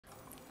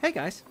Hey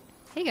guys.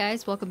 Hey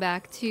guys, welcome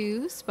back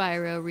to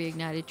Spyro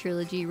Reignited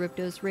Trilogy,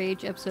 Ripto's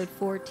Rage, episode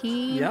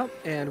 14. Yep,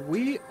 and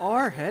we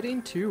are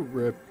heading to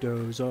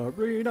Ripto's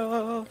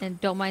Arena. And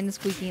don't mind the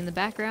squeaking in the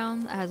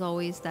background. As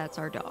always, that's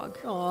our dog.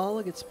 Oh,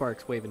 look at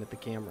Sparks waving at the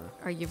camera.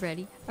 Are you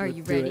ready? Are Let's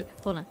you do ready? it.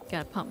 Hold on,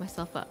 gotta pump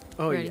myself up.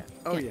 Oh ready? yeah,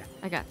 oh Good. yeah.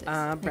 I got this.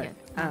 I'm ready.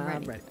 Okay, I'm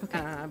ready. ready. Okay.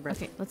 I'm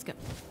ready. Okay, let's go.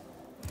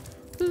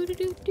 Doo doo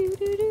doo doo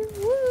doo doo.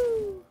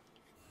 Woo!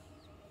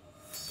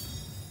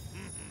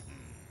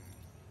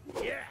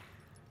 Yeah.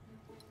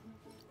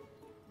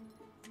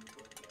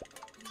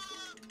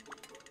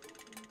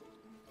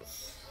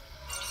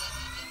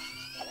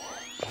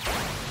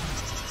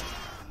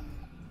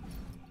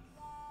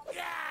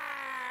 Yeah!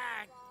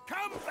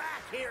 Come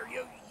back here,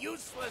 you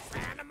useless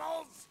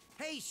animals!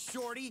 Hey,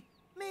 Shorty,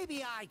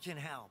 maybe I can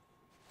help.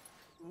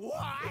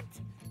 What?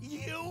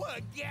 You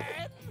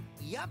again?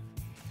 Yup.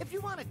 If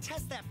you want to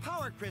test that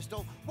power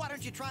crystal, why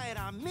don't you try it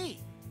on me?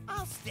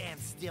 I'll stand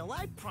still,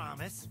 I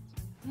promise.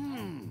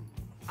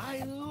 I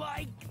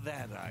like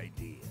that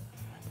idea.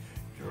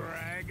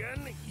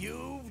 Dragon,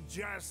 you've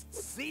just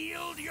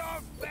sealed your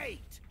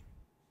fate!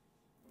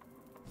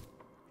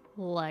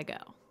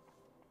 Lego.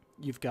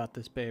 You've got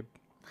this, babe.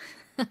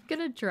 I'm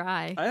gonna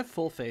try. I have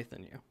full faith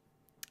in you.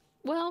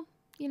 Well,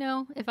 you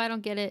know, if I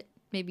don't get it,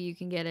 maybe you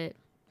can get it.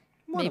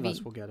 One maybe, of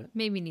us will get it.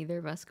 Maybe neither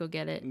of us go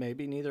get it.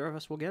 Maybe neither of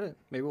us will get it.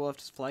 Maybe we'll have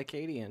to fly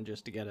Katie in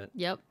just to get it.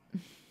 Yep.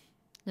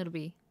 It'll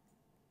be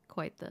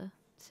quite the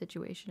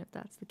situation if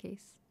that's the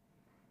case.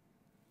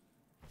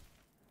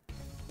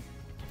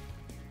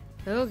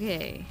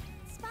 Okay.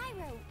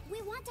 Spyro,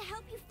 we want to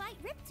help you fight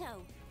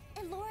Ripto.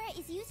 Elora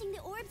is using the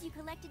orbs you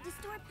collected to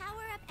store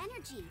power-up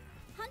energy.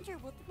 Hunter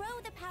will throw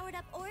the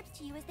powered-up orbs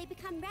to you as they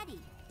become ready.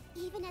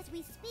 Even as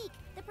we speak,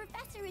 the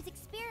professor is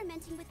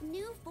experimenting with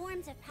new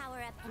forms of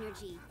power-up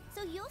energy,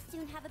 so you'll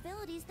soon have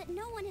abilities that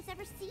no one has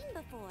ever seen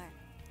before.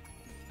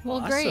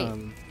 Well, great.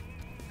 Awesome.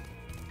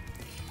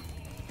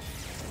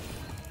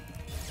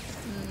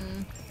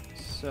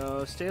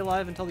 So stay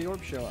alive until the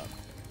orbs show up.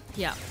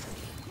 Yeah.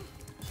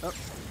 Oh,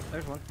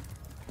 there's one.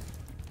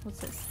 What's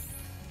this?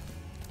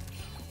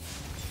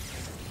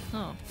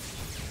 Oh.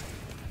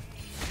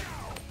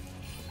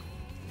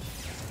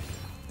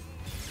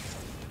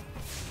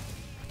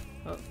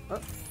 Oh.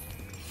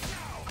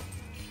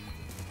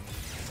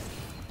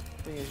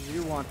 Thing is,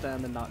 you want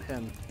them and not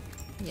him.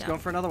 He's Yeah. going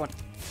for another one.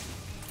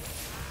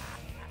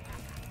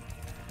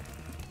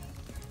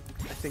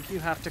 I think you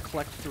have to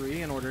collect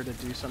 3 in order to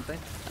do something.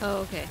 Oh,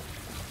 okay.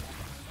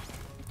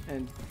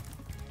 And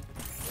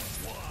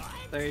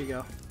there you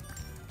go.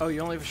 Oh,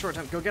 you only have a short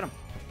time. Go get him.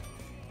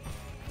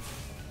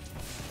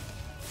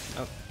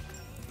 Oh,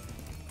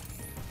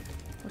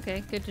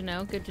 Okay, good to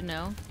know, good to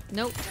know.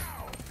 Nope.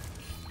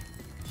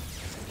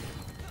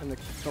 and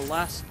the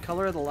last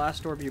color of the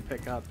last orb you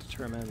pick up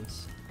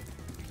determines.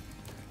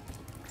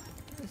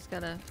 Just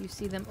gotta, you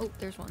see them. Oh,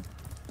 there's one.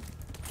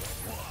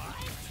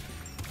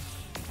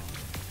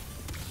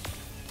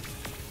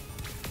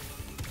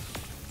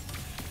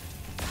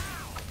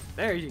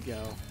 There you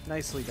go.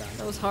 Nicely done.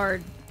 That was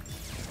hard.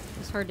 It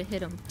was hard to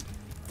hit him.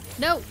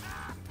 No!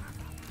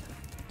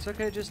 It's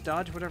okay. Just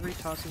dodge whatever he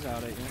tosses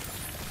out at you.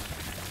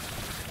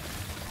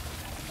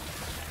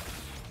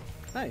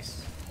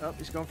 Nice. Oh,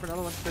 he's going for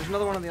another one. There's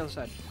another one on the other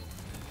side.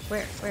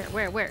 Where?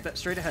 That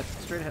straight ahead.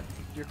 Straight ahead.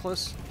 You're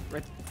close.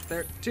 Right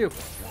there. 2.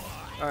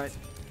 All right.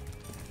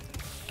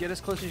 Get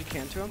as close as you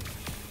can to him.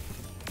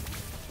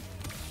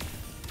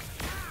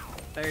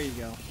 There you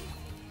go.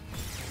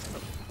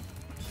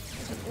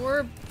 There's an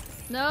orb.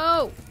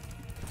 No!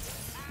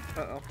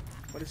 Uh-oh.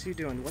 What is he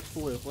doing? What's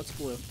blue? What's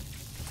blue?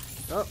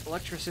 Oh,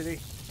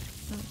 electricity.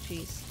 Oh,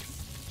 jeez.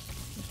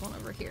 There's one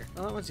over here.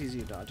 Oh, that one's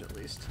easy to dodge at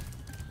least.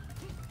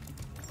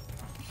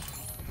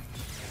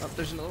 Oh,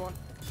 there's another one.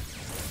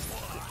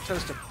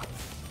 Toast him.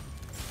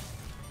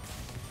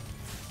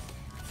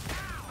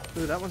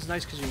 Ooh, that one's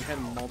nice because you can hit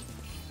him multiple.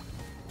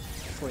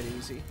 Quite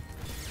easy.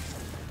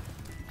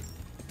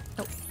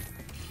 Oh.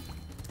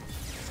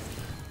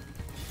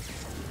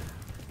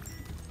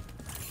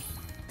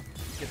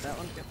 Get that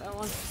one, get that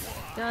one.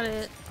 Got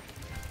it.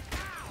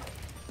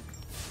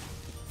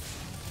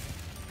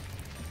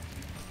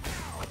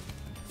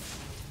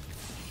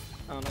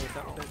 I don't know what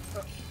that one did.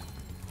 Oh.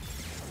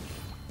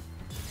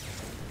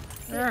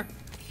 There.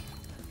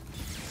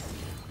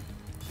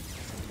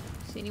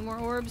 See any more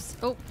orbs?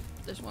 Oh,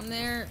 there's one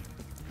there.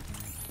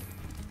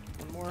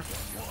 One more.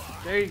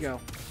 There you go.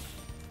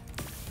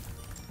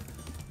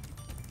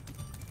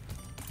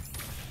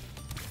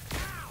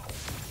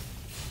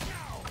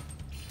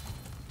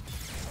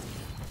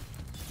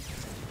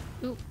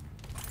 Ooh.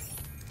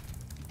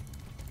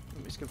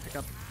 I'm just gonna pick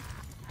up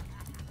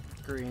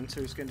green,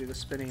 so he's gonna do the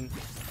spinning.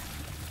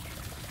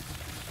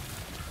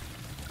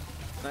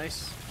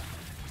 Nice.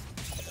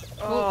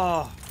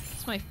 Oh,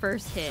 It's my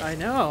first hit. I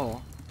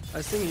know. I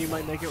was thinking you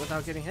might make it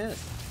without getting hit.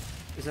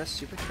 Is that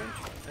super charge?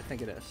 I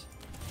think it is.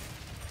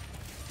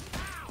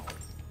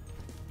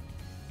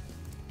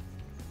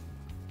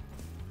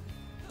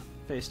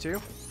 Phase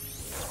 2.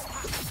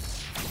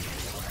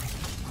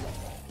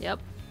 Yep.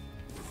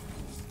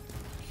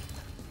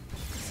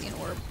 see an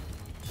orb.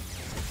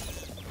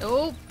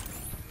 Oh!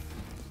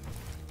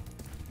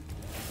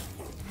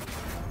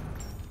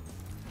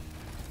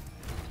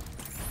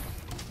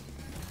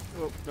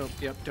 Oh, nope,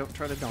 yep, don't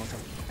try to donk him.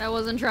 I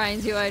wasn't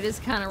trying to, I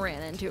just kind of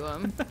ran into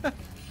him.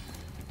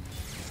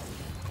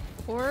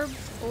 Orb?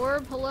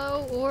 Orb?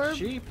 Hello? Orb?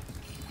 Sheep.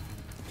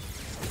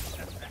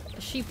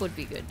 A sheep would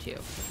be good too.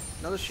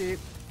 Another sheep.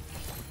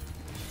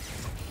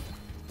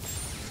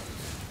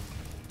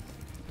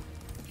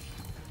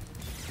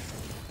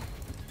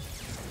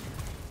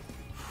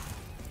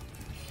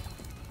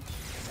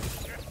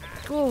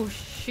 Oh,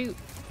 shoot.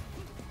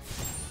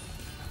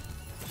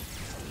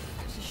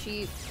 There's a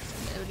sheep.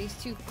 Nobody's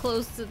too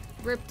close to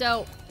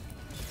Ripto.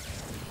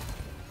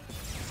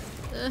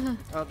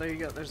 Oh, there you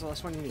go. There's the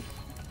last one you need.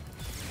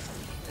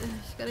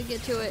 Just gotta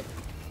get to it.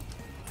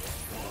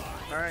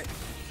 Alright.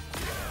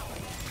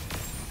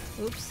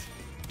 Oops.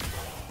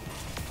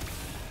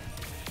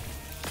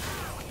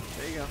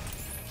 There you go.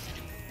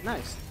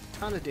 Nice.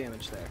 Ton of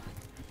damage there.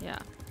 Yeah.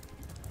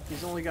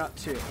 He's only got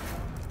 2.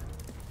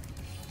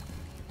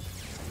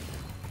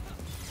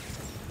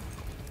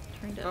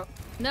 Trying to... Oh.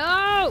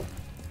 No!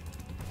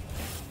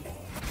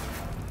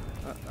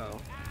 Uh-oh.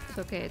 It's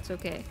okay, it's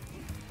okay.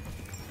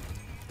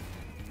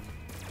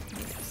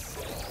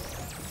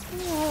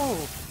 Whoa!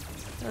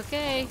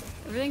 Okay,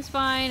 everything's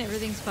fine,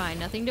 everything's fine.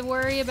 Nothing to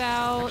worry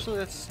about. Actually,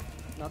 that's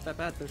not that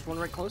bad. There's one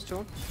right close to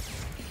him.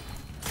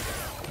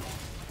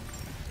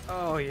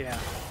 Oh, yeah.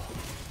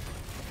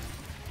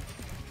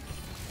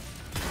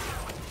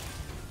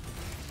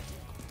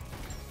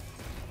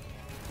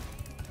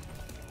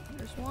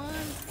 There's one.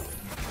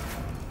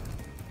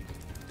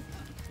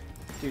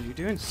 Dude, you're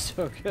doing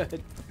so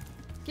good.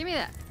 Give me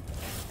that.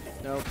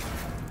 Nope.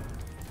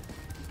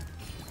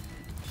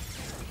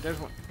 There's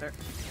one. There.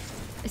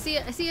 I see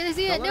it, I see it, I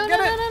see it. Don't No, let no, him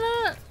no, get no,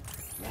 no,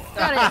 no.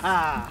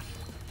 Got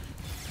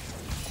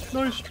it.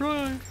 Nice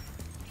try.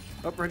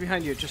 Oh, right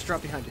behind you. Just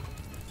drop behind you.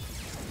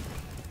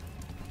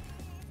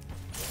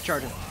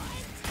 Charge him.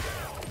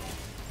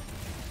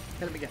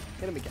 Hit him again.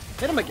 Hit him again.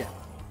 Hit him again.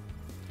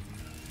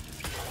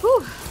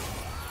 Whew.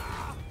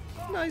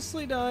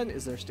 Nicely done.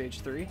 Is there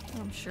stage 3?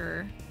 I'm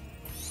sure.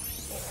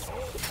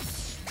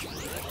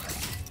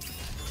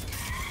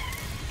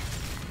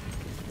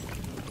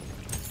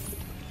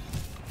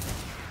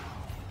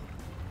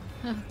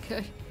 Oh,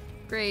 good.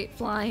 Great.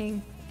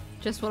 Flying.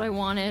 Just what I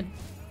wanted.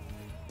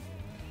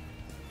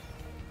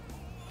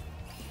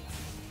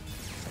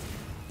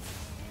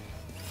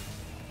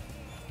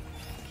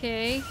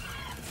 Okay.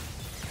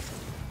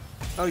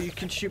 Oh, you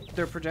can shoot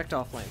their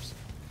projectile flames.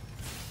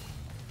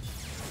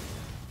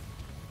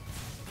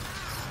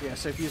 Yeah,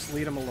 so if you just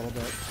lead them a little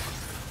bit.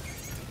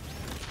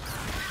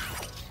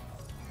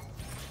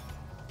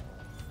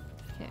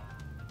 Okay.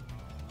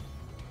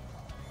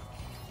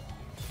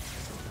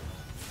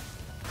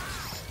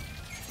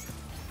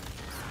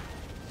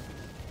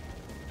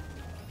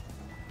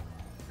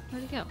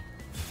 Where'd he go?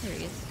 There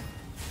he is.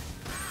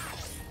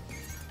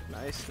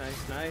 Nice,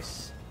 nice,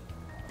 nice.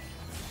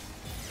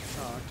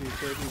 Oh, dude,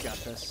 babe, you got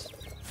this.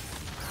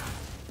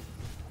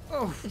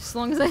 Oh, As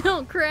long as I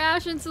don't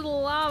crash into the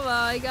lava,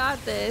 I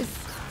got this.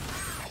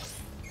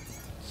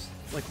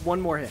 like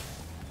one more hit.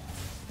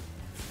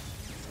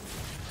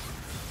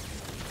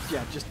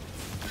 Yeah, just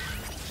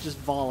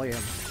volley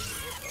him.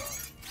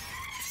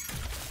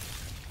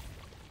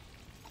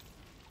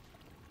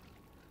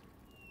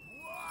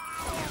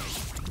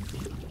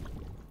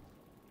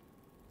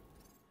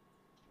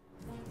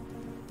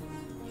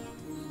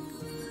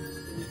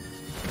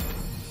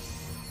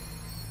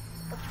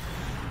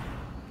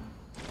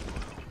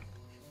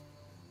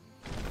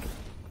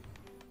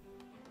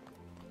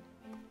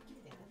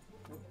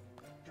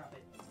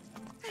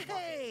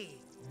 Hey!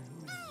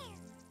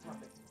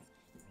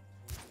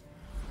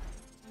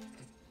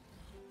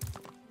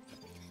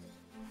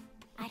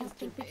 I don't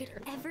think we could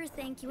ever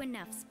thank you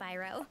enough,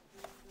 Spyro.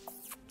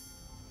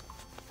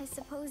 I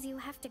suppose you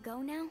have to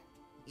go now?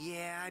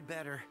 Yeah, I'd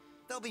better.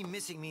 They'll be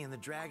missing me in the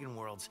Dragon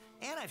Worlds,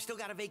 and I've still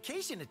got a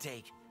vacation to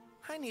take.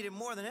 I need it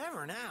more than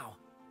ever now.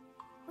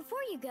 Before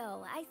you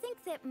go, I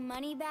think that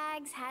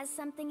Moneybags has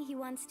something he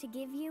wants to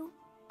give you.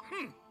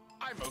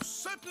 I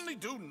most certainly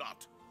do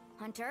not.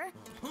 Hunter?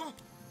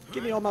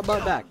 Give me all my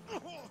butt back.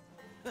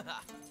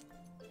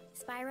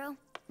 Spyro,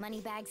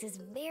 Moneybags is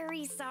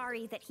very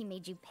sorry that he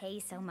made you pay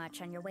so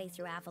much on your way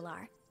through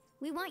Avalar.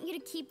 We want you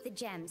to keep the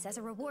gems as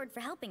a reward for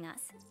helping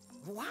us.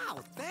 Wow,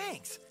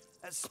 thanks.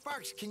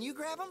 Sparks, can you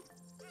grab them?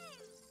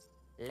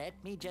 Let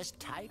me just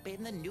type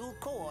in the new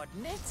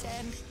coordinates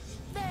and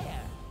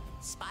there.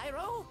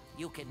 Spyro,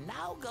 you can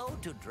now go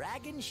to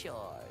Dragon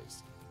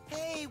Shores.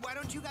 Hey, why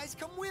don't you guys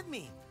come with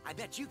me? I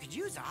bet you could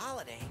use a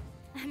holiday.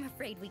 I'm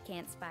afraid we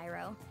can't,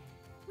 Spyro.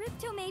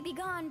 Ripto may be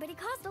gone, but he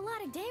caused a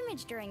lot of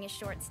damage during his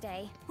short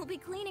stay. We'll be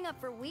cleaning up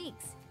for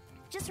weeks.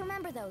 Just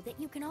remember, though, that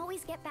you can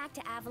always get back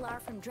to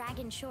Avalar from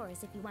Dragon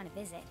Shores if you want to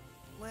visit.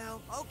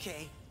 Well,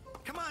 okay.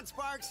 Come on,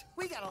 Sparks.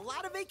 We got a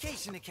lot of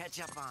vacation to catch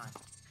up on.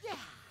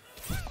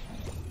 Yeah.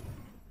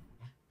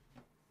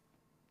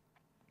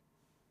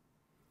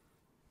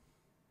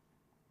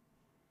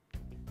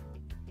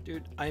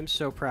 Dude, I am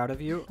so proud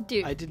of you.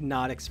 Dude. I did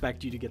not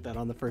expect you to get that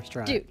on the first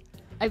try. Dude,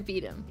 I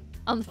beat him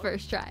on the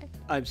first try.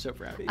 I'm so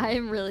proud of you. I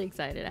am really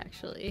excited,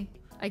 actually.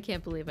 I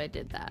can't believe I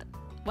did that.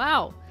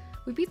 Wow.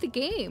 We beat the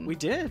game. We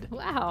did.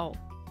 Wow.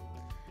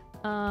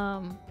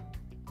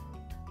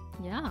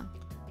 Yeah.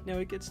 Now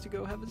he gets to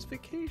go have his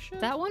vacation.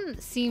 That one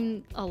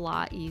seemed a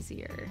lot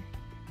easier.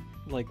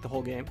 Like the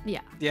whole game?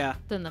 Yeah. Yeah.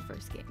 Than the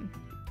first game.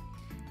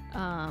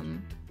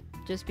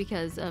 Just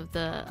because of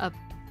the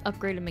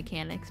upgraded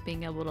mechanics,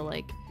 being able to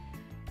like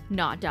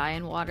not die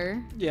in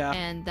water. Yeah.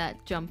 And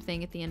that jump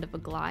thing at the end of a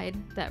glide,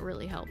 that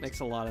really helped.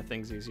 Makes a lot of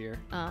things easier.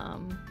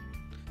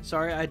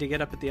 Sorry, I had to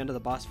get up at the end of the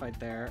boss fight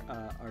there.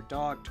 Our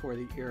dog tore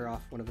the ear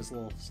off one of his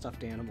little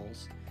stuffed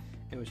animals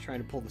and was trying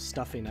to pull the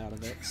stuffing out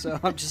of it. So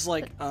I'm just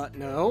like,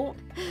 no.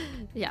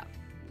 Yeah.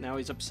 Now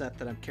he's upset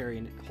that I'm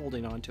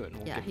holding on to it and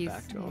won't give it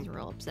back to him. He's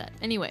real upset.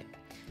 Anyway,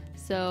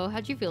 so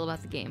how'd you feel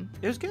about the game?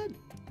 It was good.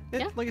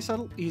 Yeah. Like I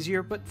said,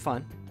 easier but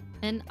fun.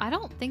 And I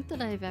don't think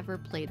that I've ever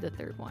played the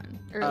third one.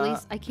 Or at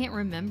least I can't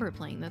remember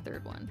playing the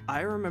third one.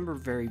 I remember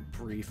very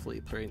briefly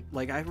playing.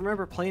 Like, I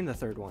remember playing the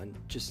third one.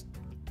 Just,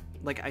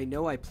 like, I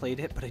know I played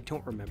it, but I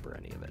don't remember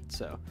any of it.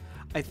 So,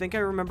 I think I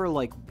remember,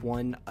 like,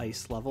 one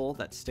ice level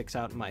that sticks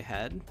out in my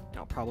head.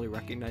 I'll probably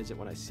recognize it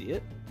when I see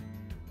it.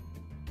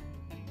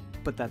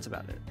 But that's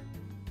about it.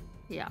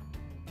 Yeah.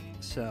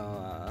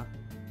 So,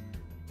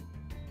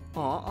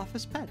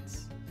 Office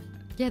Pets.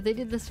 Yeah, they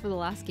did this for the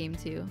last game,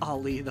 too.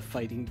 Ollie the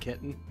fighting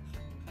kitten.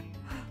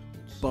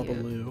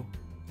 Bubbaloo.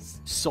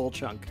 Soul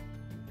Chunk.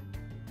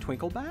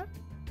 Twinklebat?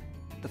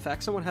 The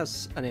fact someone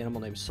has an animal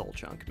named Soul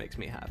Chunk makes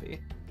me happy.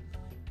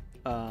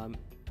 Oh,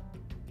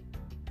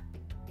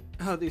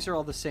 these are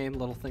all the same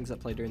little things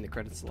that play during the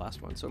credits of the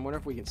last one, so I wonder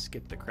if we can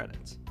skip the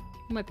credits.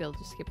 We might be able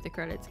to skip the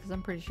credits, because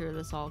I'm pretty sure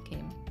this all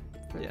came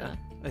for Yeah,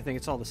 I think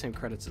it's all the same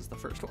credits as the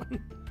first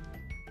one.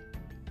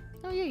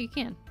 Oh, yeah, you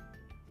can.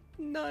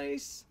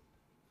 Nice.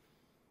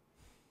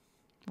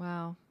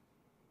 Wow.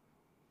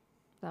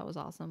 That was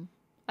awesome.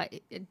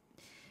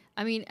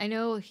 I mean, I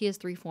know he has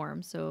 3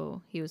 forms,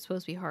 so he was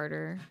supposed to be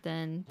harder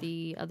than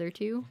the other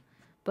 2,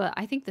 but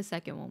I think the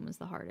second one was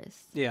the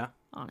hardest. Yeah.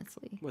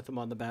 Honestly. With him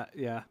on the bat,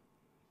 yeah.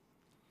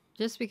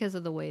 Just because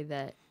of the way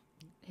that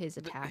his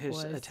attack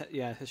was.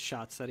 His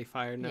shots that he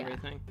fired and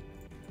everything.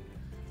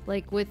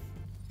 Like with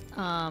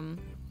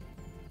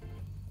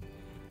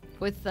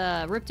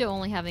Ripto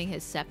only having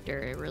his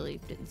scepter, it really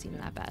didn't seem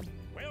that bad.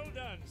 Well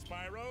done,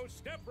 Spyro.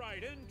 Step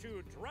right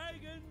into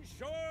Dragon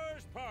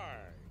Shores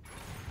Park.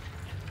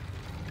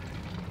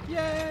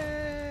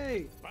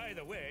 Yay! By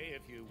the way,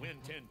 if you win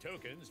 10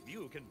 tokens,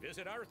 you can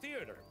visit our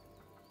theater.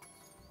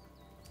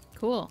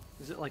 Cool.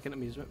 Is it like an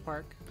amusement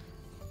park?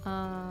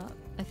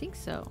 I think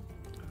so.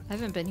 I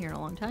haven't been here in a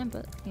long time,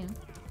 but, you know,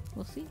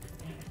 we'll see.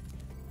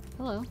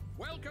 Hello.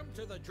 Welcome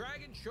to the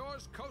Dragon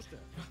Shores Coaster.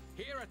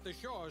 Here at the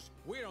shores,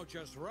 we don't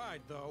just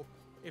ride, though.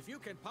 If you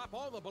can pop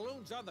all the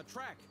balloons on the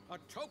track, a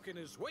token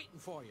is waiting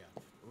for you.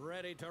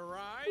 Ready to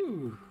ride?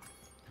 Ooh.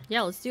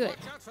 Yeah, let's do it.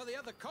 Watch out for the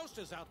other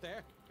coasters out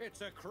there.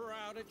 It's a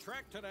crowded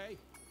track today.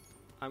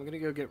 I'm gonna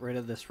go get rid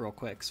of this real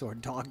quick so our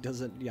dog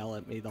doesn't yell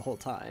at me the whole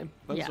time.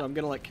 But Yeah. So I'm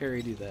gonna let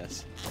Carrie do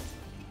this.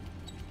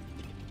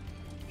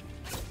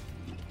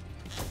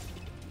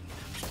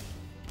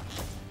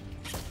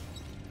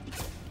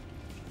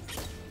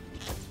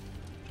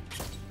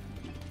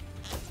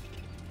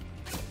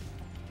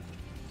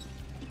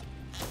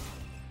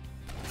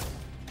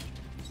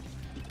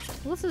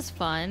 Well, this is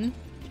fun.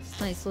 It's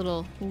a nice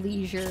little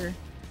leisure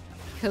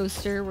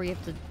coaster where you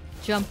have to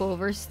jump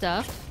over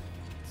stuff.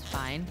 It's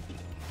fine.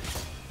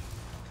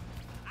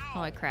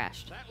 Oh, I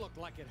crashed. That looked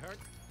like it hurt.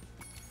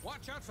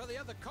 Watch out for the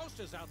other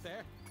coasters out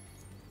there.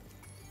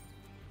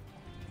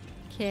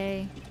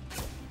 Okay.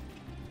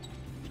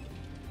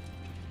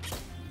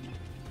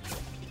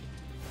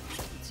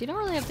 So you don't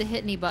really have to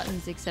hit any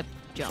buttons except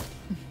jump.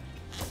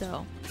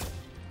 So.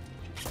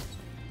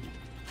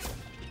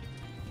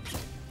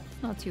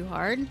 Not too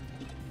hard.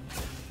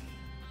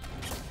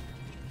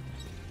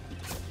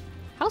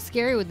 How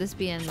scary would this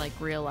be in like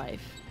real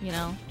life? You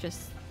know,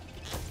 just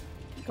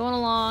going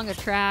along a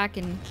track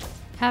and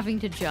having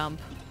to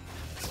jump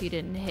so you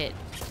didn't hit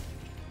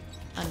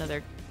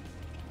another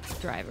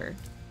driver.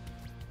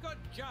 Good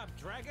job,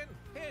 Dragon.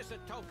 Here's a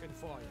token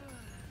for you.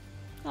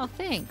 Oh,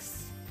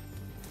 thanks.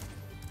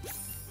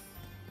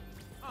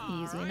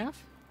 All Easy right.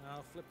 enough.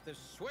 I'll flip this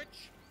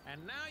switch, and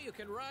now you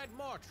can ride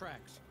more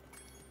tracks.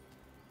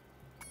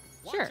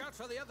 Watch Sure. out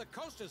for the other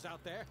coasters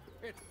out there.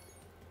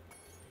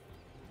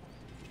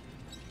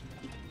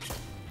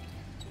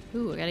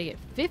 Ooh, I gotta get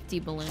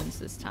 50 balloons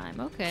this time.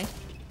 Okay.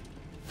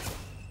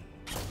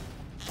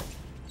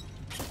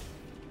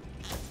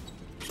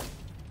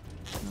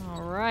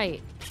 All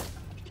right.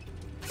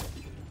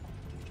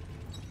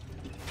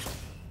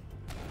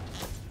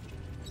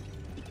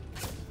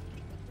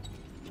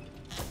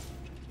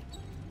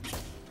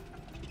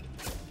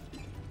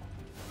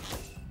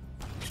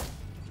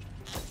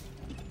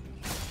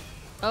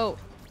 Oh,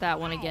 that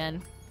one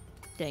again.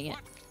 Dang it.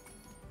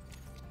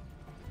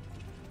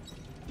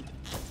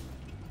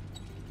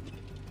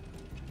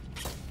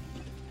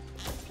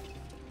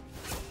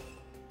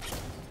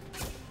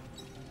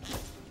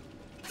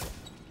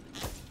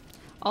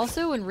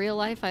 Also, in real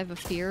life, I have a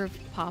fear of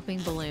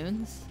popping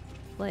balloons.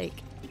 Like,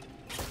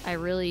 I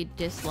really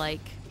dislike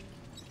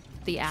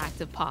the act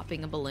of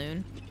popping a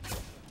balloon.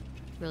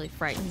 Really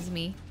frightens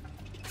me.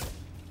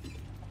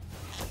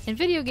 In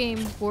video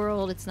game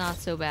world, it's not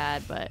so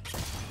bad, but...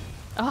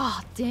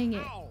 Oh, dang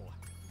it. Ow!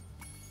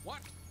 What?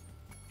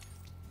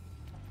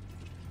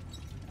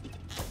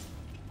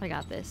 I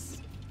got this.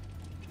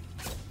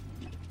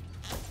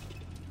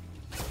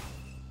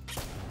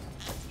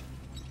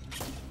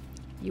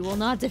 You will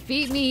not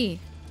defeat me!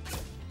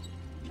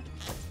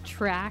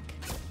 Track.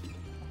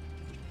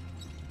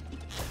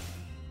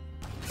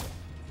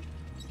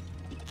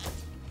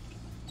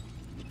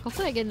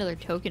 Hopefully I get another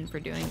token for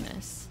doing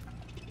this.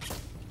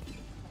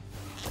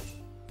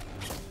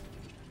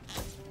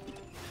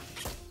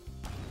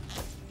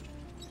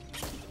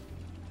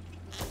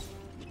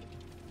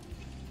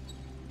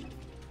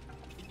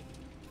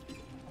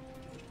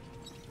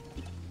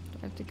 Do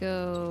I have to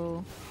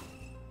go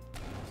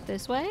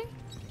this way?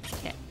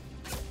 Okay.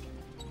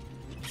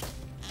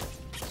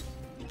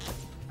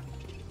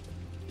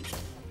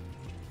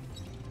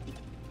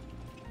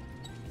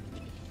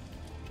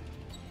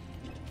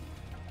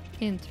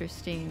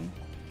 Interesting.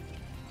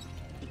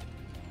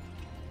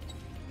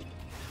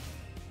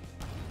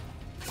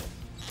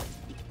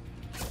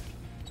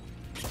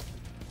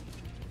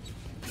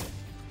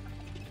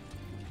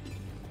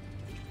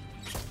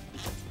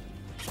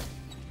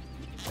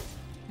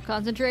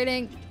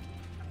 Concentrating.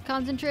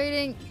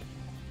 Concentrating.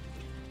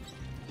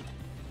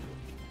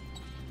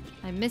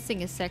 I'm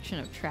missing a section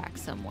of track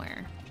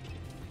somewhere.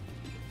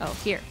 Oh,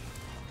 here.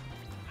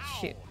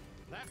 Shoot.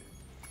 That...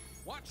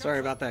 Watch Sorry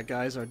out. about that,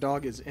 guys. Our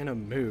dog is in a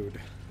mood.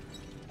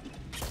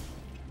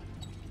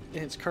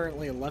 It's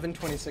currently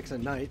 11:26 at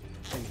night,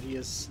 and he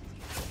is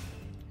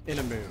in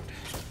a mood.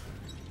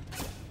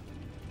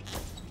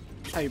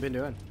 How you been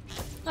doing?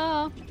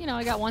 Oh, you know,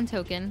 I got one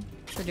token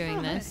for doing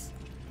Oh, this.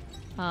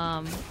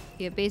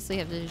 You basically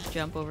have to just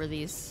jump over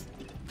these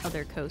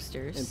other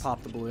coasters And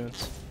pop the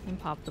balloons. and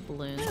pop the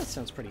balloons. Yeah, that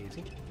sounds pretty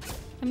easy.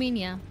 I mean,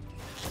 yeah,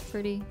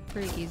 pretty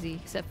easy,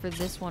 except for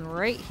this one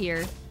right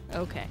here.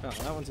 Okay. Oh,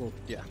 that one's a little...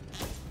 yeah.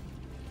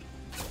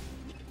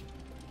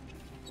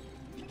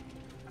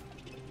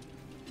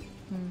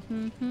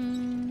 Dun,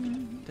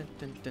 dun,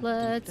 dun, dun,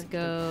 Let's dun, dun.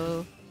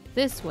 go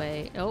this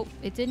way. Oh,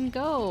 it didn't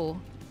go.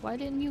 Why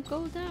didn't you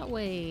go that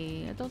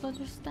way? I don't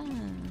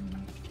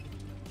understand.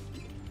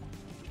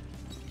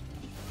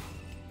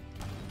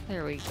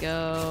 There we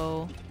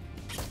go.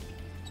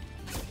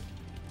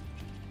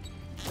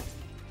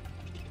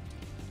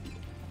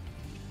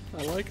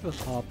 I like the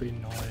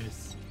popping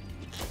noise.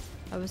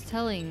 I was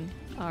telling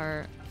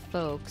our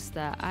folks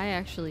that I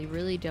actually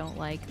really don't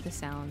like the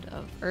sound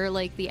of, or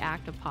like the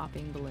act of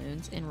popping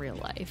balloons in real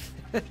life.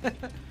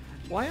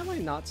 Why am I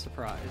not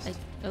surprised?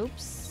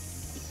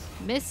 Oops.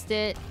 Missed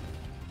it.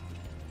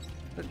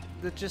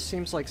 That just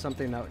seems like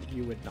something that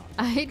you would not.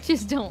 I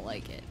just don't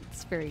like it.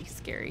 It's very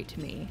scary to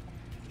me.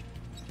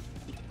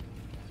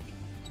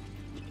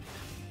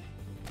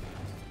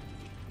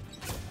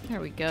 There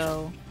we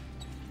go.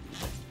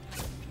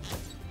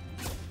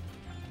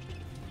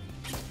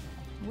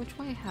 Which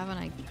way haven't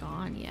I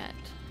gone yet?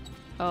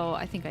 Oh,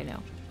 I think I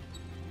know.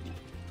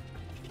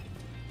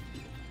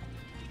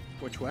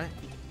 Which way?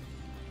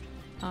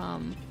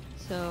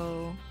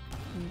 So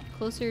I'm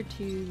closer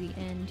to the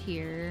end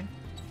here.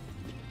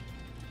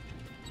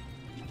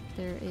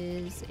 There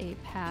is a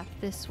path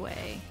this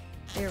way.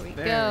 There we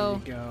There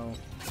go. you go.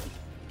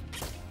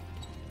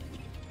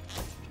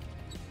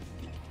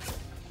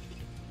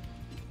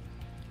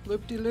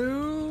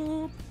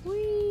 Loop-de-loop.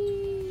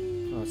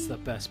 Whee! Oh, it's the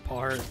best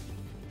part.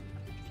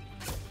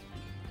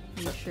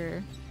 You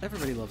sure?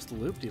 Everybody loves the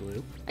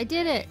loop-de-loop. I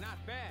did it!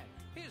 Not bad.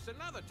 Here's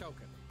another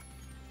token.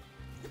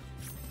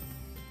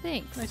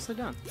 Thanks. Nicely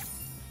done.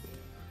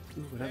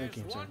 Ooh, what other There's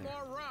games are one there?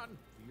 more run.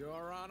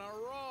 You're on a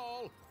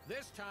roll.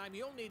 This time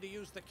you'll need to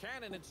use the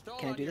cannon installed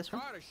Can I on do your this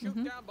one? car to shoot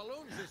down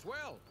balloons as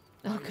well.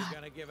 Oh, Are you God.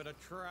 gonna give it a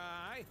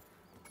try?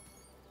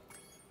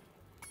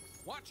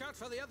 Watch out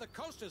for the other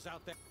coasters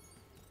out there.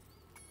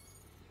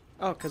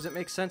 Oh, because it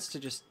makes sense to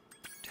just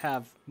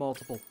have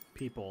multiple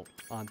people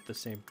on the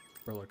same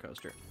roller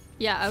coaster.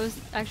 Yeah, I was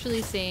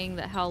actually saying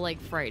that how like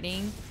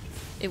frightening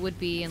it would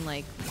be in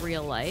like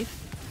real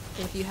life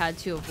if you had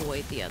to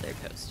avoid the other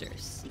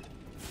coasters.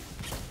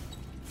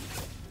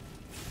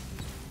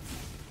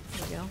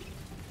 There we go.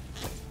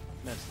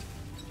 Missed.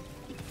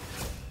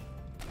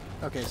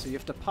 Okay, so you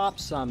have to pop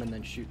some and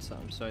then shoot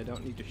some, so I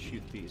don't need to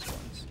shoot these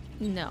ones.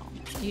 No,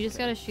 you just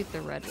gotta shoot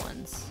the red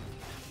ones.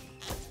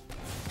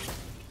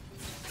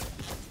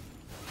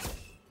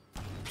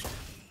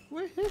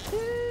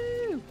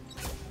 Woohoo!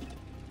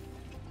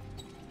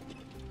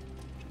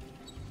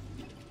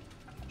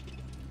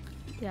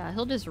 Yeah,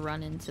 he'll just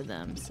run into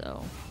them,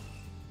 so.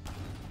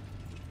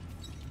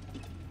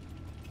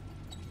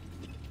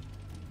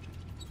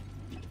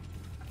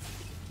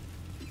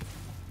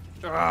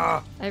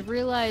 Ah! I've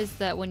realized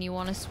that when you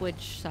want to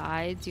switch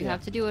sides, you Yeah.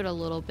 have to do it a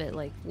little bit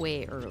like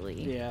way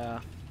early. Yeah.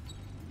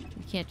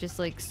 You can't just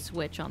like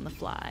switch on the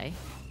fly.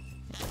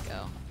 There we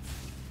go.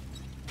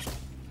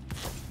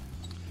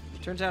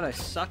 Turns out I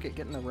suck at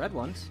getting the red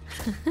ones.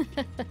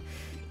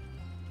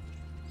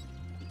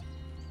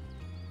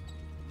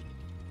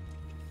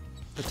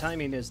 The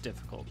timing is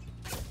difficult.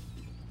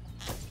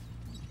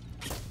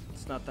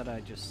 It's not that I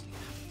just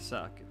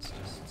suck,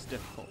 it's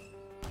difficult.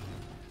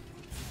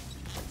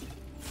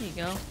 There you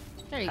go.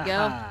 There you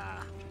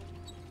Aha.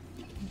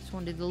 go. Just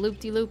want to do the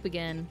loop-de-loop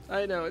again.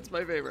 I know, it's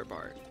my favorite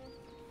part.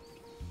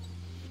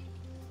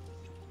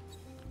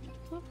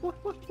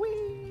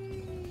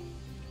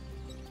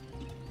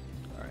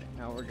 Alright,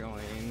 now we're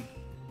going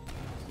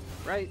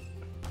right.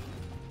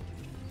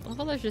 I love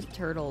how there's just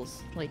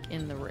turtles, like,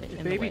 in the way.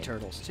 Baby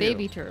turtles, too.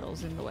 Baby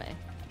turtles in the way.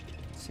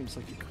 Seems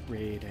like a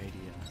great idea.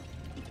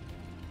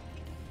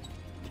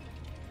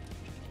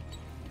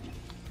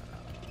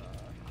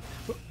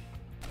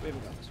 We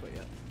haven't got this way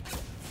yet.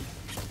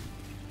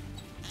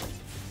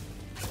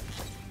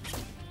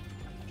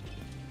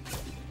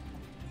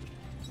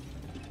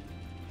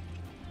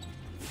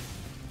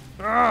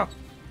 Ah!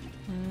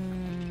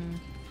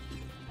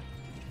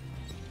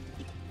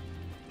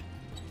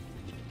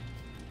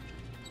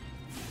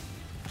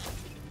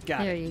 Got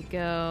There it. you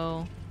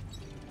go.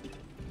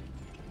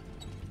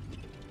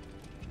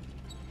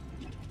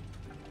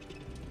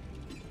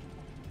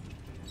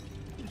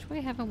 Which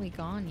way haven't we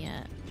gone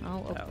yet?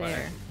 Oh, up That way.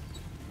 there.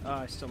 Oh,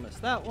 I still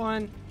missed that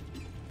one.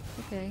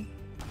 Okay.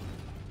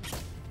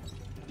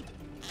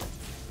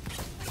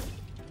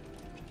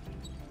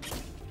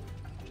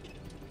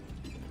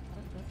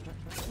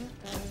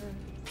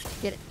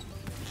 Get it.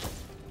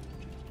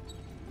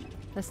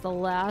 That's the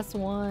last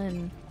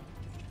one.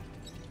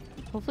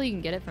 Hopefully you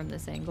can get it from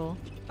this angle.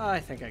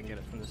 I think I can get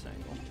it from this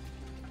angle.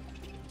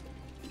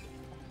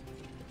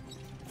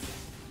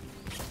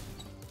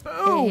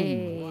 Boom!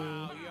 Hey.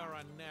 Wow, you're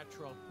a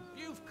natural.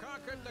 You've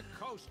conquered the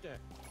coaster.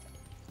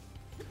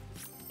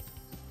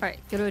 Alright,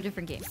 go to a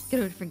different game. Go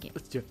to a different game.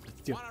 Let's do it.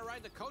 Let's do it. Want to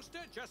ride the coaster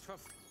just for...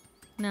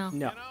 No.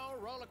 No. You know,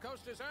 roller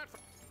coasters aren't for...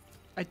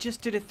 I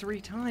just did it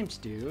 3 times,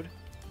 dude.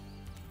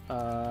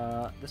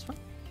 This one?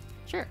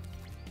 Sure.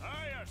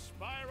 Hiya,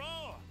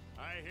 Spyro.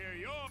 I hear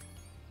you're...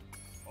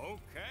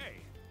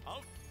 Okay.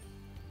 I'll...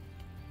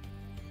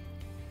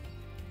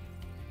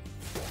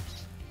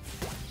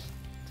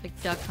 It's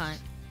like Duck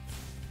Hunt.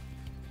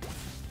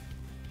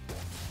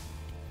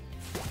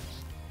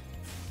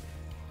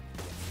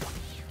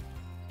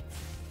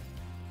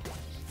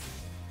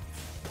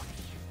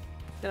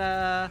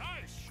 Ta-da!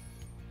 Nice.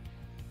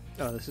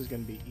 Oh, this is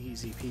gonna be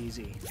easy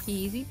peasy.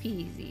 Easy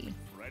peasy.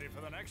 Ready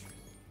for the next?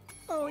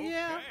 Oh,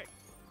 yeah. Okay.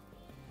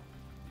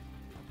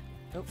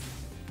 Nope.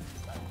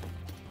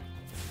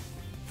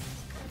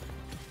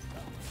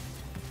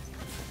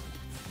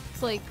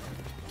 It's like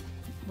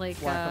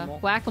Whack-a-mole.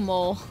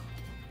 whack-a-mole.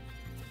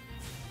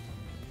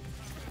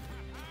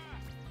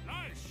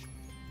 Nice.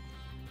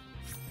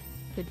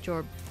 Good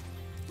job.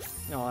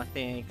 Oh,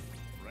 thanks.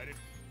 Ready?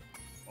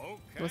 Okay.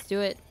 Let's do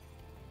it.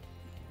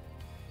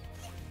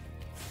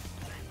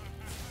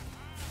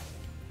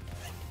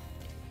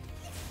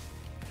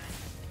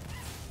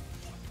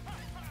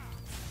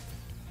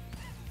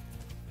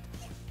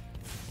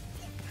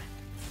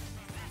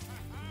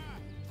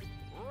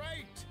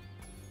 Great.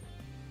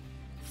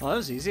 Well, that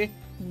was easy.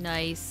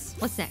 Nice.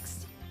 What's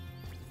next?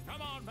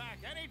 Come on back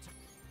anytime.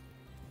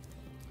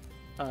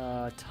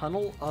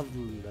 Tunnel of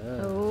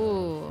Love.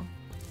 Oh.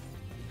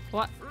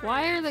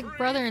 Why are the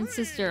brother and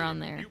sister on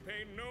there? You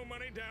pay no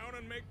money down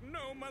and make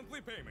no monthly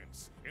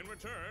payments. In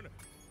return,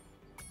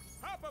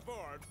 hop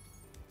aboard.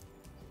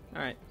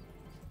 Alright.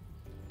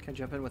 Can I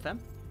jump in with them?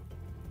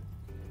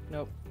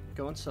 Nope.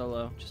 Going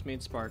solo. Just me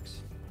and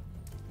Sparks.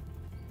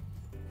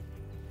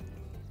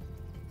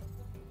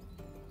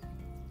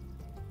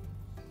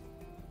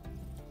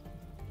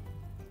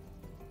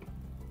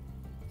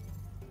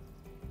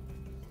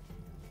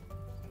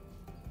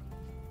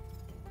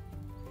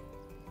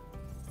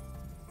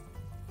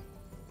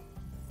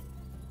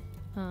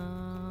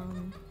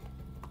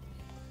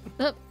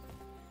 Oh,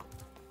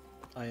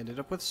 I ended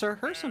up with Sir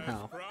Her As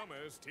somehow.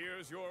 promised,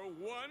 here's your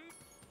one.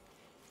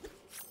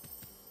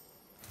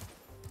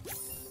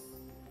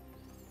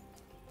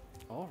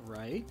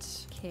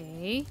 Alright.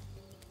 okay.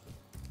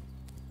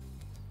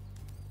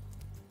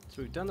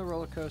 So we've done the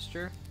roller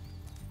coaster.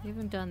 We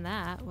haven't done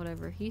that,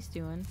 whatever he's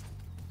doing.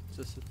 Is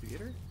this the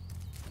theater?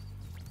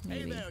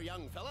 Maybe. Hey there,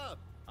 young fella.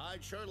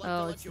 I'd sure like to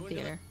Oh, let it's you the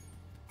into theater.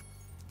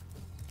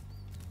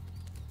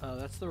 Oh,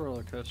 that's the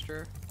roller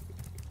coaster.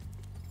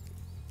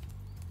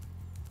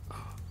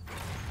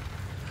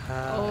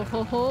 Oh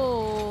ho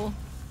ho!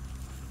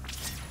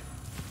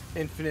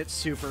 Infinite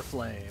Super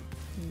Flame.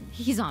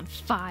 He's on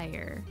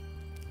fire.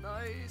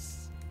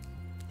 Nice.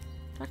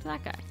 Talk to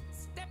that guy.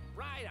 Step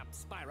right up,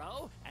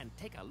 Spyro, and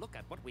take a look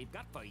at what we've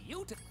got for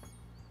you to...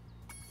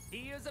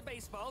 Here's a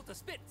baseball to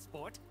spit,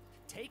 sport.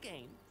 Take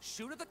aim,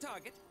 shoot at the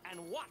target,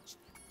 and watch.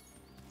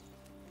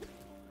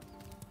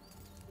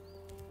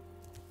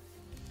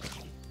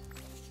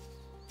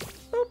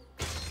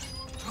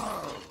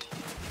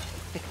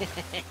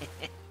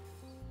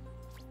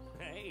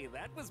 Hey,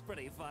 that was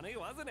pretty funny,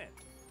 wasn't it?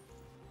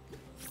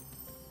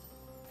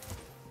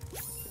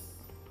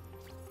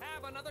 Have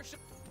Have another shot.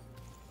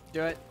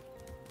 Do it.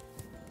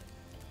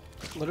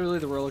 Literally,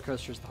 the roller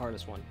coaster is the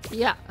hardest one.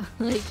 Yeah,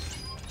 like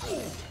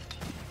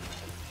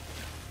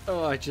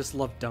Oh, I just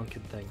love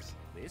dunking things.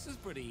 This is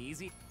pretty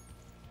easy.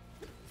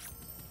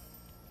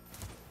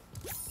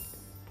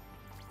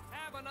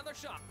 Have another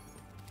shot.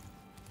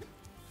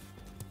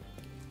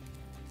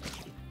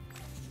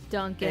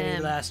 dunk Any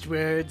him. last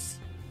words,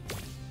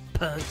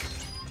 punk?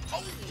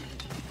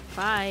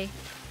 Bye.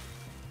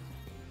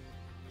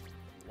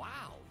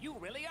 Wow, you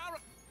really are.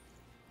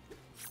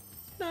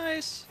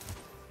 Nice.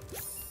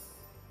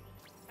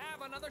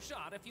 Have another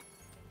shot if you.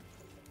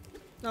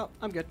 No,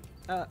 I'm good.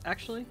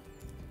 Actually.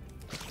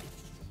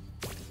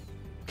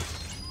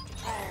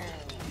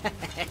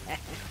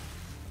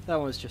 That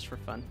one was just for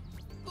fun.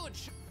 Good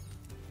shot.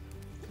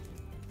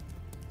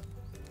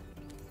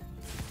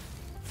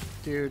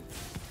 Dude.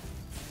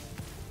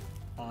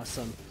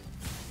 Awesome.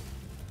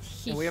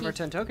 And we have our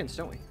 10 tokens,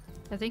 don't we?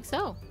 I think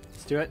so.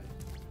 Let's do it.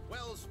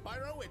 Well,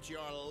 Spyro, it's your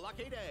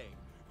lucky day.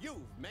 You've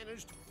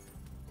managed.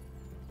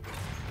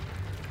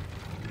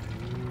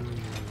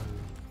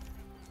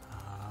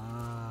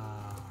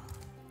 Ah.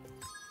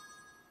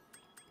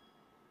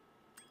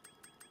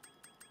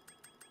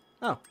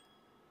 Oh,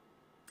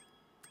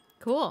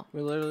 Cool.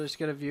 we literally just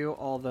get to view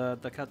all the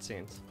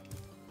cutscenes.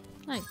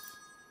 Nice.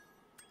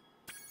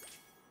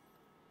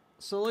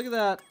 So look at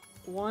that.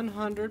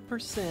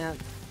 100%.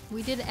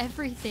 We did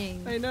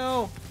everything. I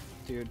know.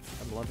 Dude,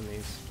 I'm loving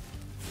these.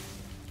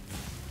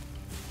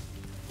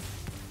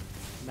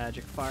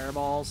 Magic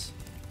fireballs.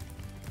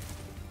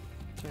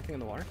 Is there anything in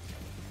the water?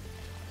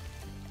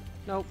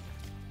 Nope.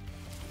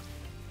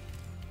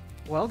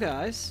 Well,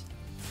 guys,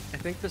 I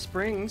think this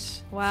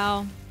brings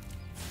Wow.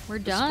 We're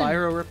done.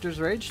 Spyro Ripto's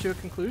Rage to a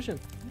conclusion.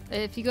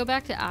 If you go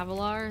back to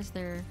Avalar, is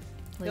there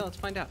like Yeah, let's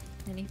find out.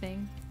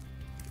 anything?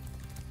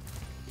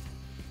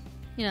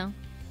 You know,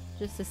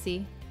 just to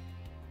see.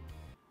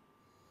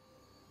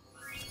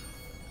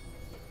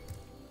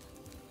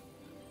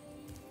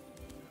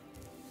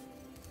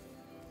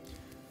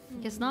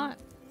 Guess not.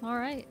 All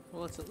right.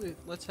 Well,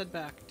 let's head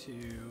back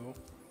to. So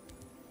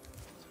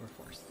we're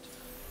forced.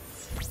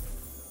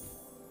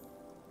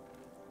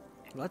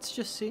 Let's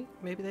just see.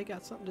 Maybe they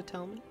got something to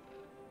tell me.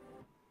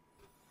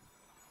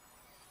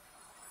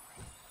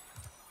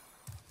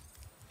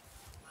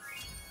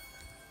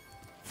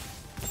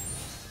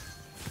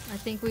 I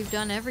think we've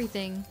done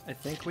everything. I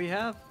think we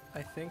have.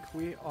 I think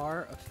we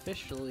are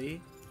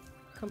officially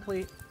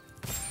complete.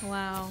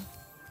 Wow.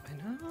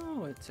 I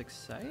know, it's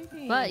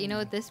exciting. But you know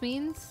what this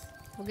means?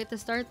 We'll get to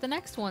start the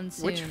next one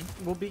soon. Which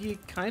will be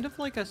kind of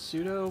like a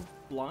pseudo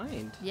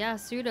blind. Yeah,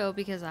 pseudo,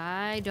 because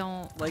I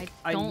don't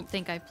I don't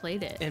think I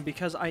played it. And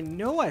because I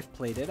know I've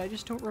played it, I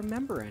just don't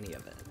remember any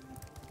of it.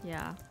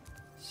 Yeah.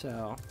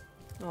 So,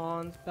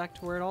 on back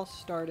to where it all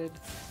started.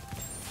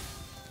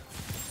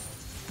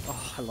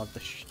 Oh, I love the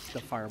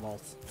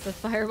fireballs. The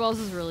fireballs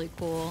is really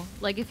cool.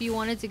 Like if you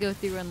wanted to go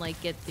through and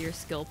like get your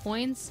skill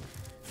points,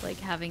 like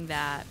having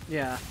that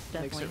Yeah,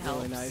 definitely makes it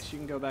helps. really nice. You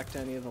can go back to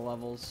any of the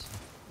levels.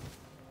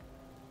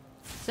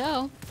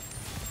 So,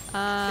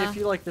 If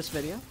you like this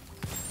video,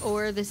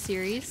 or the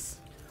series,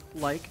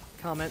 like,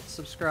 comment,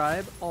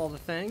 subscribe, all the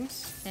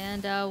things.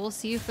 and we'll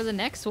see you for the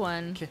next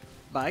one. Okay,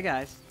 bye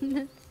guys.